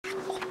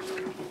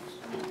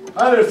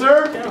Hi there,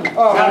 sir.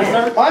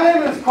 My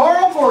name is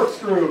Carl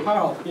Corkscrew.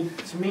 Carl, good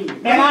to meet you.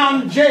 And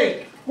I'm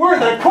Jake. We're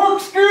the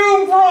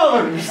Corkscrew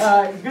Brothers.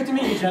 Good to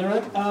meet you,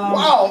 gentlemen.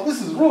 Wow,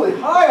 this is really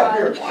high up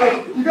here.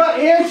 You got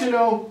ants, you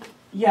know.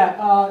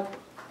 Yeah,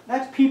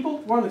 that's people.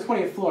 We're on the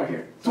 20th floor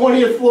here.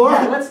 20th floor?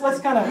 Yeah, let's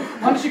kind of,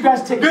 why don't you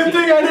guys take a seat? Good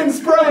thing I didn't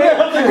spray it.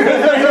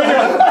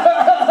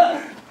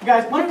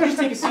 Guys, why don't you just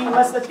take a seat and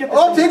let's get this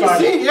Oh, thing take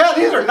started. a seat. Yeah,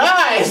 these are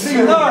nice.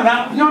 No,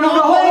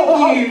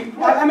 thank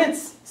you. I meant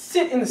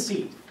sit in the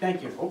seat.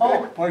 Thank you. Okay.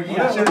 Oh, well, you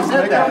should have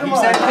said that. He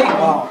said take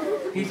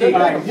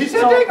them. He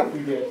said take them.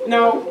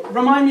 Now,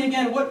 remind me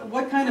again,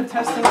 what kind of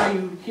testing are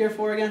you here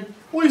for again?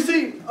 Well, you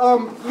see,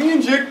 me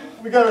and Jake,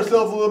 we got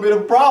ourselves a little bit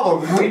of a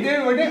problem. We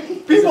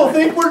do. People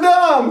think we're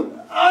dumb.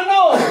 I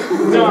know.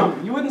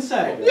 Dumb. You wouldn't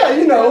say. Yeah,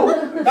 you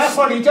know. That's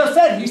what he just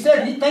said. He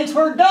said he thinks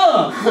we're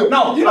dumb.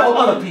 No, you know,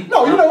 other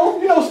people. No,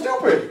 you know,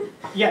 stupid.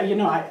 Yeah, you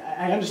know,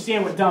 I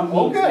understand what dumb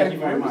means. Okay. Thank you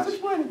very much.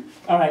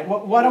 All right,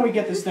 why don't we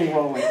get this thing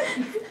rolling?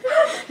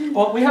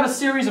 Well, we have a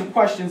series of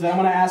questions that I'm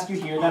going to ask you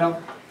here that are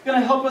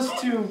going to help us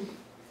to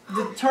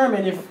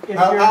determine if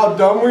how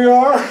dumb we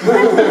are.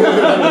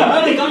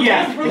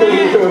 Yeah,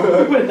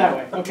 we'll put it that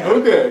way. Okay.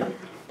 Okay.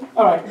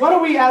 All right. Why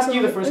don't we ask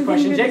you the first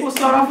question? Jake, we'll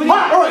start off with you.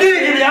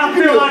 I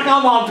feel like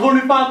I'm on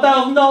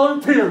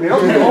 $25,000 pyramid.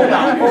 Okay,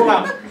 hold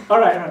on. All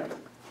right.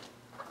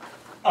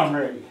 I'm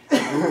ready.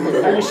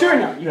 Are you sure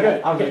now? You're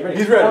good. Okay, ready.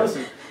 He's ready. Now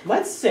listen.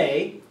 Let's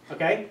say,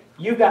 okay,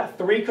 you've got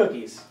 3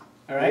 cookies.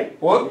 All right.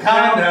 What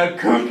kind of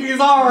cookies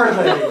are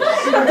they?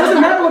 It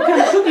doesn't matter what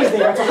kind of cookies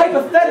they are. It's a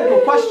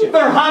hypothetical question.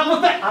 They're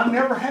hypothetical. I've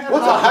never had.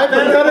 What's a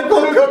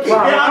hypothetical cookie?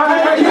 Wow.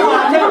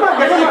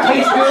 Does it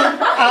taste good?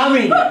 I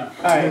mean. All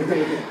right.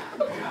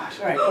 Gosh.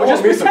 All right. Well,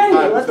 just pretend.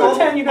 Let's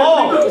pretend you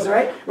got 3 cookies. All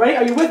right. Ready?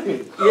 Are you with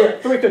me? Yeah.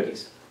 3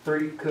 cookies.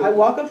 3 cookies. I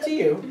walk up to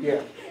you.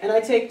 Yeah. And I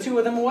take 2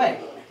 of them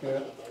away. Yeah.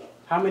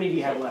 How many do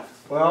you have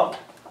left? Well,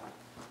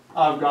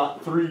 I've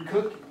got 3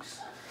 cookies.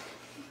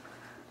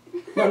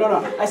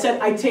 No. I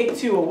said I take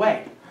 2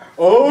 away.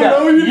 Oh, yeah,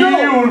 no, you don't.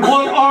 You and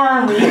what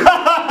army?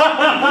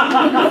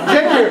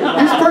 Jake here,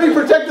 he's pretty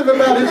protective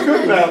about his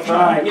cookies. All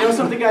right, you know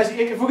something, guys?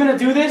 If we're going to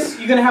do this,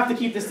 you're going to have to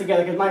keep this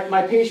together because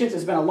my patience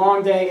has been a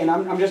long day, and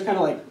I'm just kind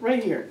of like,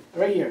 right here.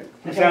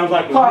 It sounds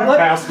like a Carl,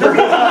 pastor.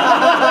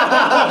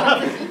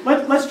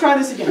 let's try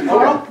this again.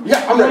 Carl?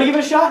 Yeah, I'm ready. ready. Give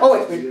it a shot? Oh,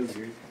 wait.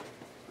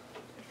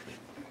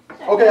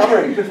 Okay, I'm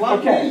ready.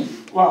 Okay.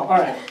 Well, all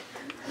right.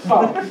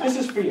 Well, this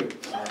is for you.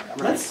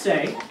 Let's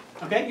say,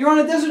 okay, you're on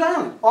a desert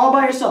island, all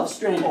by yourself,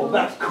 stranded. Oh,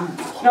 that's cool.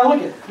 Now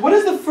look at, what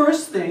is the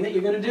first thing that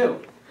you're going to do?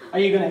 Are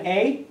you going to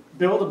A,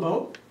 build a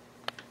boat?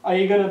 Are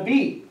you going to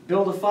B,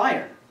 build a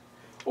fire?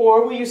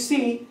 Or will you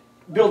C,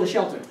 build a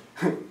shelter?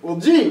 Well,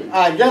 gee,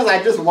 I guess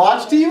I just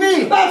watch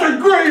TV. That's a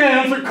great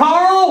answer,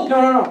 Carl!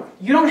 No.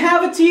 You don't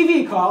have a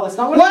TV, Carl. That's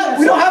not what What?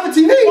 We don't have a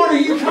TV? What are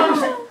you trying to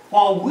say?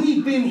 While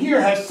we've been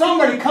here, has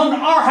somebody come to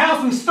our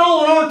house and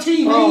stolen our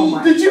TV? Oh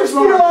my Did you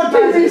steal our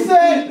TV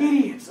set?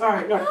 Idiots. All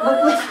right,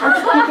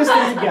 let's keep this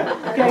thing together.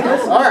 Okay,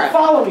 let's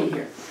follow me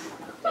here.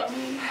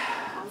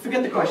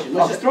 Forget the question.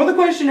 Let's just throw the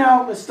question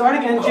out. Let's start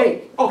again.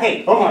 Jake.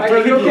 Okay, hold on.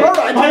 Turn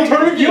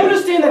Turn You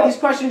understand that these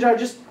questions are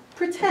just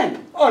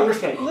pretend. Oh,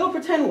 understand. A little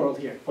pretend world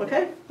here,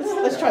 okay?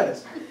 Let's try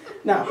this.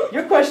 Now,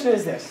 your question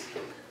is this.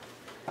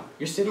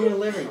 You're sitting in the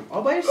living room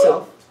all by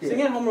yourself,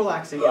 sitting at home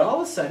relaxing, and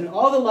all of a sudden,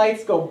 all the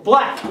lights go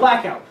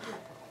blackout.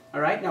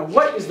 All right? Now,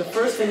 what is the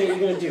first thing that you're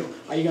going to do?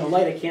 Are you going to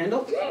light a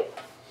candle?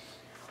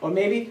 Or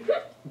maybe,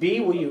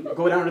 B, will you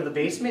go down to the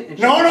basement and...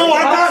 No,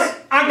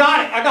 I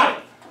got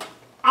it.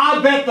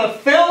 I bet the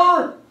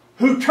fella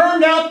who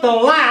turned out the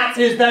lights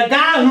is the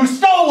guy who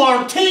stole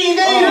our TV.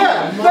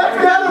 Yeah, that's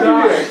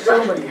God,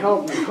 somebody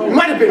help me.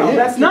 Might have been him.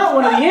 That's not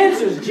one of the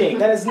answers, Jake.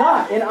 That is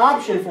not an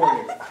option for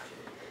you.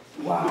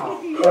 Wow.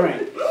 All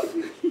right.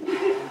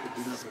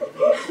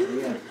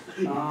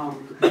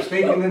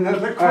 Mistaken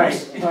another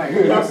question. All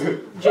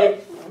right.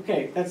 Jake,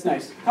 okay, that's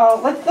nice. Carl,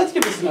 let's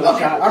give this another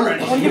shot. I'm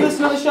ready. Want to give this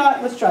another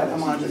shot? Let's try this.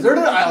 I'm on a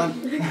deserted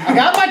island. I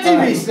got my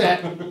TV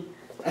set,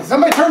 and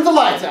somebody turns the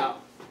lights out.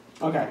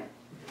 Okay.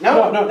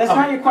 No, that's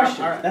not your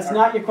question. All right. That's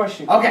not your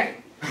question. Okay.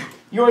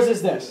 Yours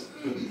is this.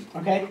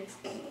 Okay?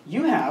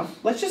 You have,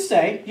 let's just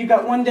say, you've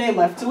got 1 day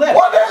left to live.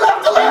 1 day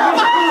left to live!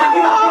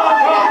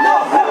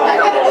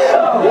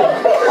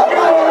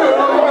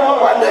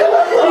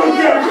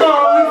 Okay,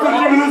 Carl,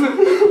 listen.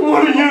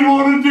 What do you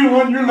want to do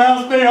on your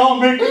last day? I'll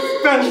make it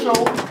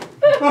special.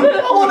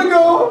 I want to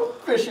go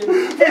fishing.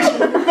 That's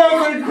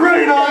a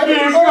great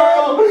idea,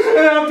 Carl.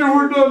 And after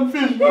we're done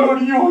fishing, what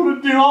do you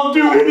want to do? I'll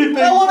do anything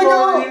I want to for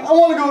go. you. I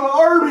want to go to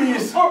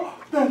Arby's. Oh,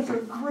 that's a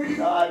great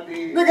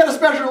idea. They got a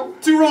special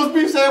 2 roast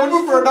beef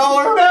sandwiches for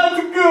 $1.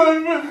 That's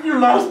good, but your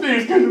last day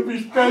is going to be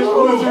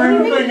special. Is there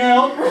anything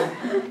else?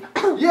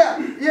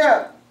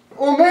 Yeah.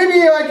 Well,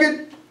 maybe I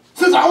could,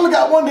 since I only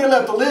got 1 day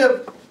left to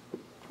live,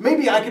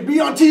 maybe I could be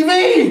on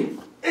TV.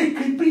 It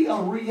could be a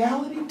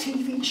reality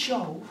TV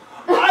show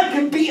I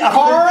can be a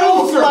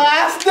Carl's producer.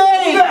 last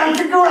day. That's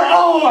great.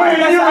 Oh, man,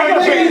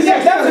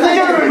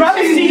 Grab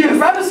a seat.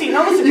 Grab a seat.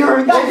 Now listen,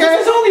 You're guys, okay?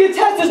 this is only a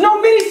test. There's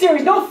no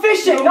miniseries, no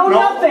fishing, no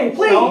nothing.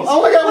 Please. I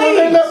only got one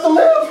day Please. left to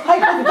live.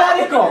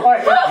 Hypothetical. All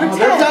right, There's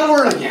that pretend.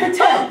 word again.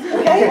 Pretend.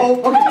 Okay.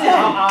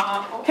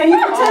 Pretend. Can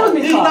you pretend with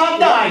me, He's Carl? not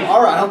dying.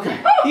 All right,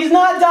 okay. He's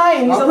not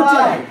dying. He's I'll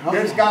alive. pretend.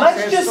 There's God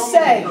Let's says just so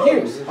say, many.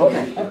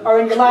 here, are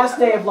in your last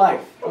day of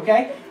life,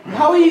 okay?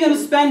 How are you going to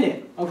spend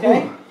it,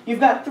 okay? You've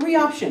got 3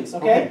 options,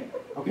 okay?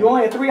 You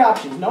only have 3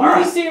 options. No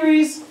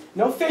miniseries,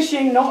 no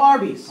fishing, no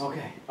Arby's.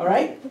 Okay. All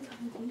right?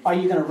 Are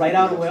you going to write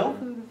out a will?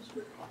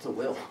 What's a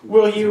will?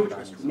 Will you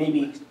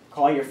maybe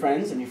call your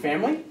friends and your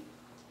family?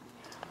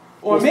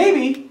 Or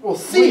maybe, Well,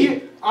 see, will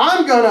you-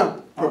 I'm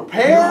gonna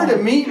prepare to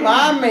meet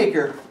my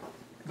maker.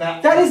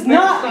 that is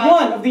not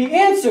one of the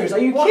answers. Are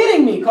you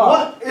kidding me, Carl?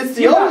 What? It's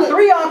the You've got only.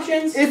 3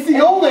 options. It's the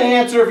only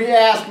answer if you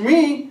ask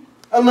me.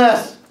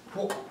 Unless,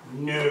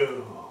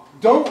 No.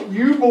 don't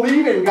you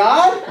believe in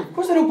God? Of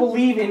course I don't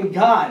believe in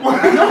God.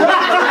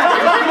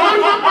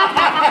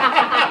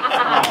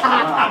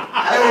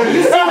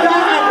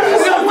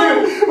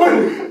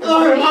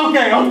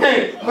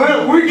 Okay.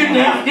 Well, we can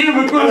ask him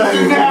a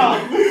question now.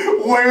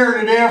 Where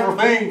did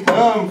everything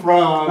come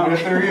from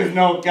if there is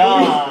no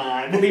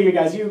God? Believe me,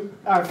 guys, you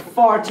are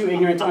far too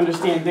ignorant to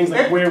understand things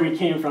like where we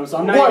came from. So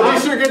I'm not. Boy, even- they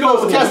sure get go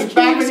those with it. test You can't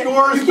back even-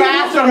 scores you can't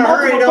fast even in a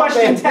hurry, multiple don't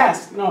question they?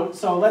 test. No,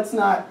 so let's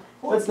not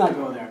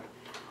go there.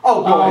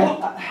 Oh, go ahead.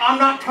 I'm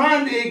not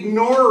trying to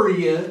ignore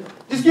you.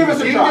 Just give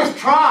us a You try. just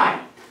try.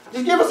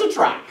 Just give us a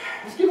try.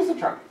 Just give us a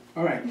try.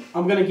 All right,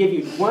 I'm gonna give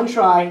you 1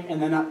 try,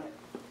 and then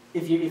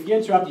if you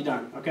interrupt, you're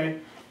done. Okay?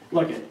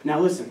 Look it. Now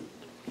listen.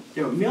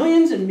 There were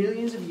millions and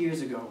millions of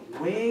years ago,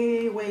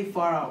 way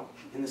far out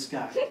in the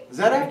sky. Is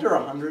that after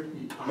 100?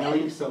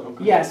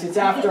 Yes, it's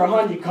after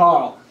 100,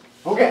 Carl.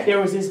 Okay. There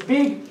was this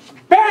big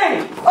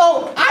bang.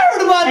 Oh, I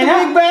heard about And the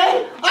that- Big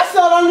Bang. I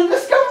saw it on the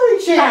Discovery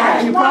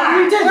Channel. You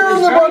probably did. There was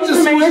It's a very bunch of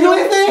informational.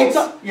 squiggly things.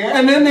 Yeah.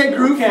 And then they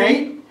grew Okay.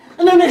 feet.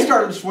 And then they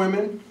started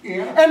swimming.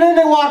 Yeah. And then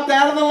they walked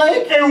out of the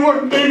lake. And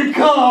what did it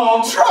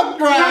become? Truck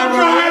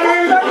driver.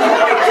 You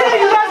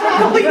guys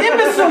are complete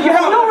imbecile. You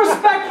have no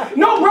respect,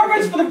 no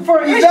reverence for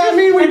Does issues that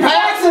mean we and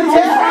passed the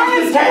facts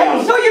and test?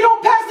 science. No, you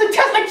don't pass the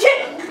test. I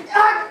can't.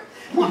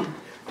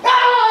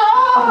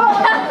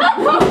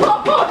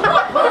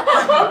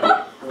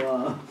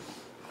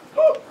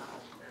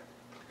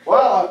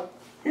 Well,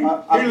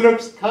 It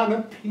looks kind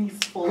of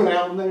peaceful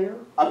down there.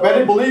 I bet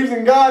he believes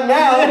in God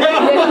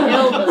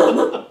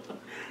now.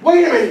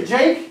 Wait a minute,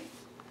 Jake.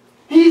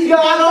 He's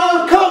got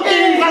our cookie.